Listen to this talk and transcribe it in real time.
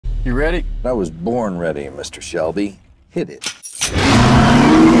You ready? I was born ready, Mr. Shelby. Hit it.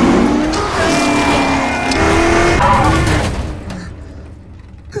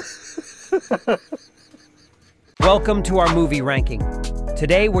 Welcome to our movie ranking.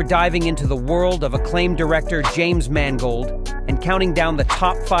 Today we're diving into the world of acclaimed director James Mangold and counting down the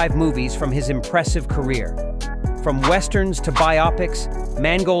top 5 movies from his impressive career. From westerns to biopics,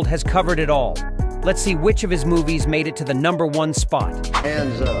 Mangold has covered it all. Let's see which of his movies made it to the #1 spot.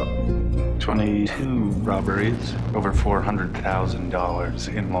 Hands up. 22 robberies, over $400,000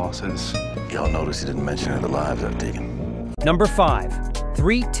 in losses. Y'all notice he didn't mention any of the lives I've taken. Number 5,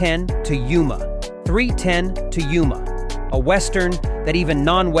 3:10 to Yuma. 3:10 to Yuma, a western that even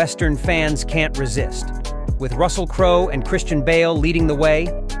non-western fans can't resist. With Russell Crowe and Christian Bale leading the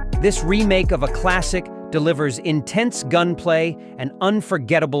way, this remake of a classic delivers intense gunplay and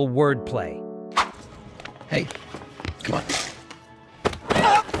unforgettable wordplay. Hey, come on.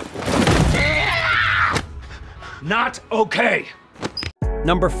 Not okay.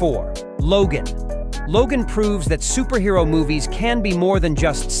 Number 4, Logan. Logan proves that superhero movies can be more than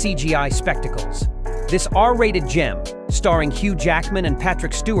just CGI spectacles. This R-rated gem, starring Hugh Jackman and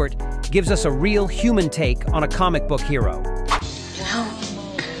Patrick Stewart, gives us a real human take on a comic book hero. You know,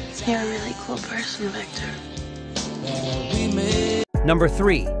 you're a really cool person, Victor. Number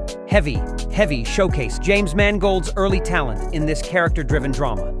 3, Heavy showcase James Mangold's early talent in this character-driven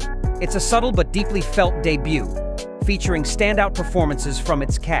drama. It's a subtle but deeply felt debut, featuring standout performances from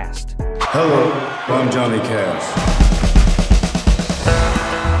its cast. Hello, I'm Johnny Cash.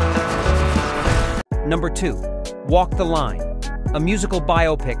 Number 2, Walk the Line, a musical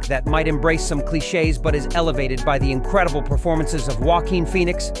biopic that might embrace some cliches but is elevated by the incredible performances of Joaquin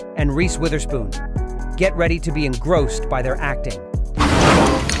Phoenix and Reese Witherspoon. Get ready to be engrossed by their acting.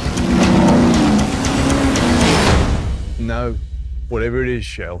 No. Whatever it is,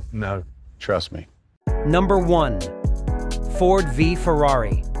 Shell, no. Trust me. Number 1, Ford v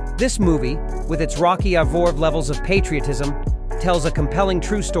Ferrari. This movie, with its Rocky Avord levels of patriotism, tells a compelling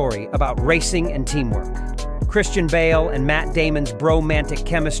true story about racing and teamwork. Christian Bale and Matt Damon's bromantic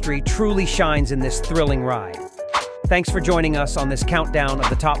chemistry truly shines in this thrilling ride. Thanks for joining us on this countdown of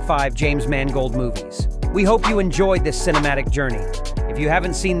the top 5 James Mangold movies. We hope you enjoyed this cinematic journey. If you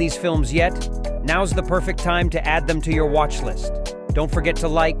haven't seen these films yet, now's the perfect time to add them to your watch list. Don't forget to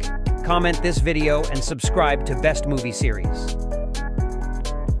like, comment this video, and subscribe to Best Movie Series.